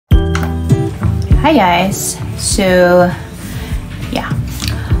Hi guys, so yeah,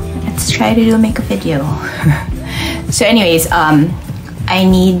 let's try to do a makeup video. So anyways, I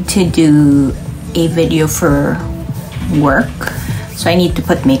need to do a video for work, so I need to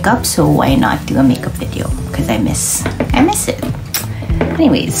put makeup, so why not do a makeup video, because I miss it.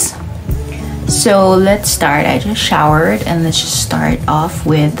 Anyways, so let's start. I just showered, and let's just start off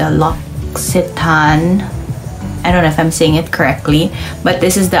with the L'Occitane. I don't know if I'm saying it correctly, but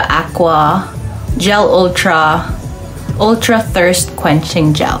this is the Aqua Gel Ultra Thirst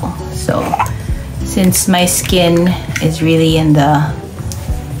Quenching Gel. So since my skin is really in the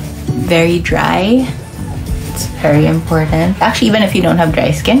very dry, it's very important. Actually, even if you don't have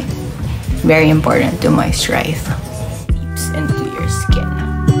dry skin, it's very important to moisturize. Seeps into your skin.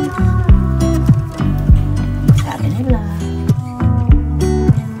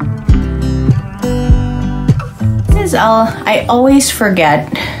 This is all. I always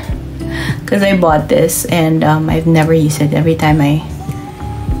forget, because I bought this and I've never used it. Every time I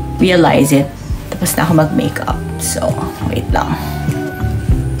realize it, tapos na ako mag-makeup. So, wait lang.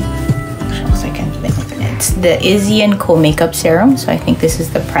 So I can't even open it. It's the issey&co makeup serum. So I think this is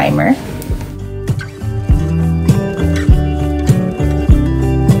the primer.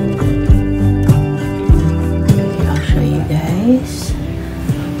 I'll show you guys.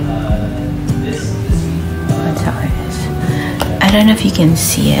 That's how it is. I don't know if you can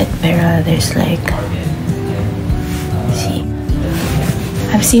see it, but there's like, see,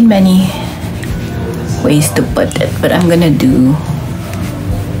 I've seen many ways to put it, but I'm gonna do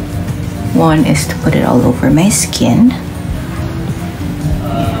one is to put it all over my skin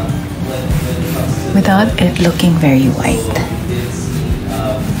without it looking very white.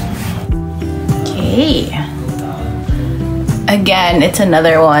 Okay, again, it's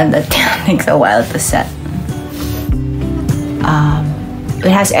another one that takes a while to set. It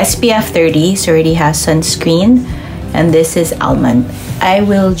has SPF 30, so it already has sunscreen, and this is almond. I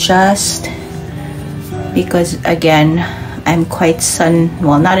will just, because again, I'm quite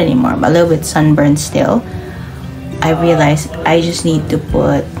well, not anymore, but a little bit sunburned still. I realized I just need to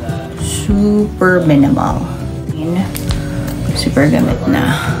put super minimal. Super gamit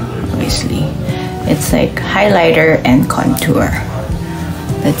na, obviously. It's like highlighter and contour.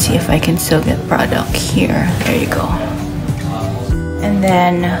 Let's see if I can still get product here. There you go. And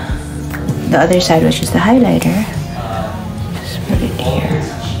then the other side, which is the highlighter, just put it here.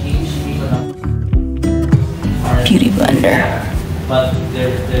 Beauty blender. But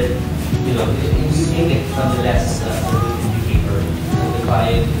you know, using it from the less paper, the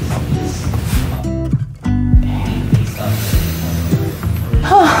client is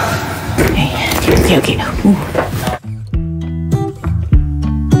okay. Ooh.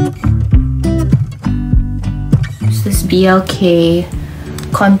 This BLK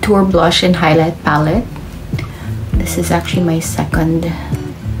contour blush and highlight palette. This is actually my second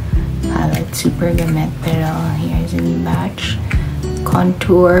palette, super gamit, pero here's a new batch.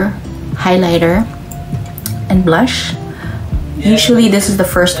 Contour, highlighter, and blush. Usually this is the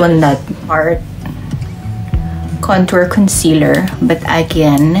first one that part contour concealer, but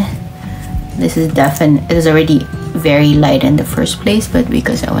again, this is it is already very light in the first place, but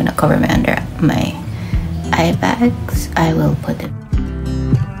because I want to cover my eye bags, I will put it.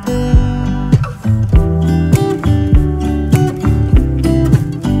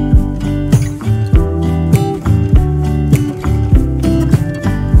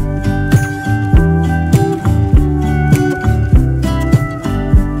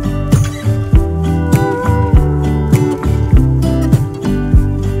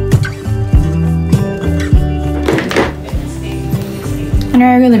 On a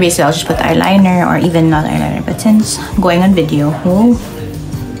regular basis, I'll just put eyeliner, or even not eyeliner, but since I'm going on video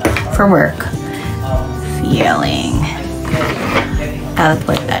for work, I'll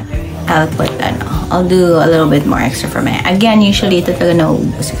put that. I'll do a little bit more extra for my, again, usually ito talaga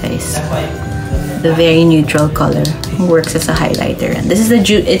naubos, guys. The very neutral color works as a highlighter, and this is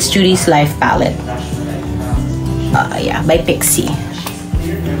it's Judy's Life palette. Yeah, by Pixie.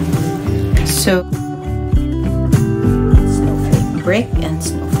 So Brick and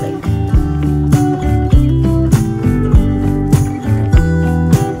Snowflake.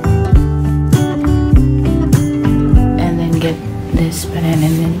 And then get this pen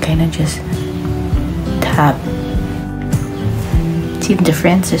and then kind of just tap. See the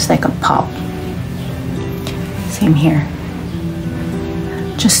difference? It's like a pop. Same here.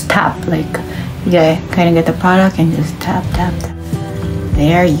 Just tap, like you kind of get the product and just tap.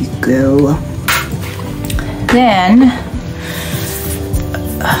 There you go. Then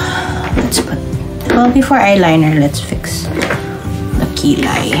let's put, well, before eyeliner, let's fix the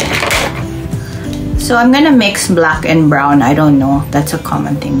kilay. So I'm gonna mix black and brown. I don't know, that's a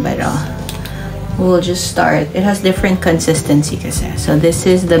common thing, but we'll just start. It has different consistency kasi. So this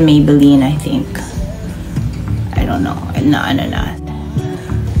is the Maybelline, I think. I don't know.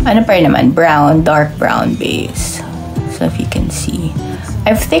 Ano pa rin naman? Brown, dark brown base. So if you can see.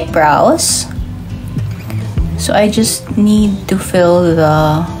 I have thick brows. So I just need to fill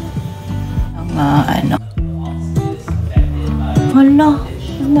the... ano. Hala.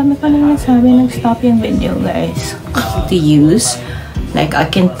 Ang dami pa naman sabi. Nag-stop yung video, guys. To use. Like, I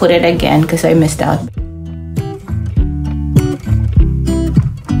can put it again because I missed out.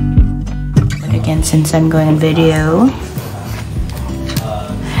 But again, since I'm going to video...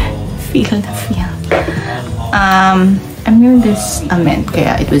 Feel the feel. I'm doing this mint,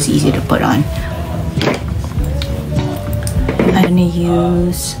 kaya it was easy to put on. I'm gonna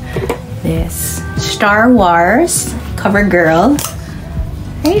use this Star Wars CoverGirl.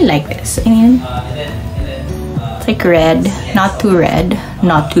 I really like this. I mean, it's like red, not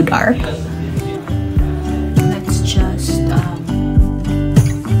too dark.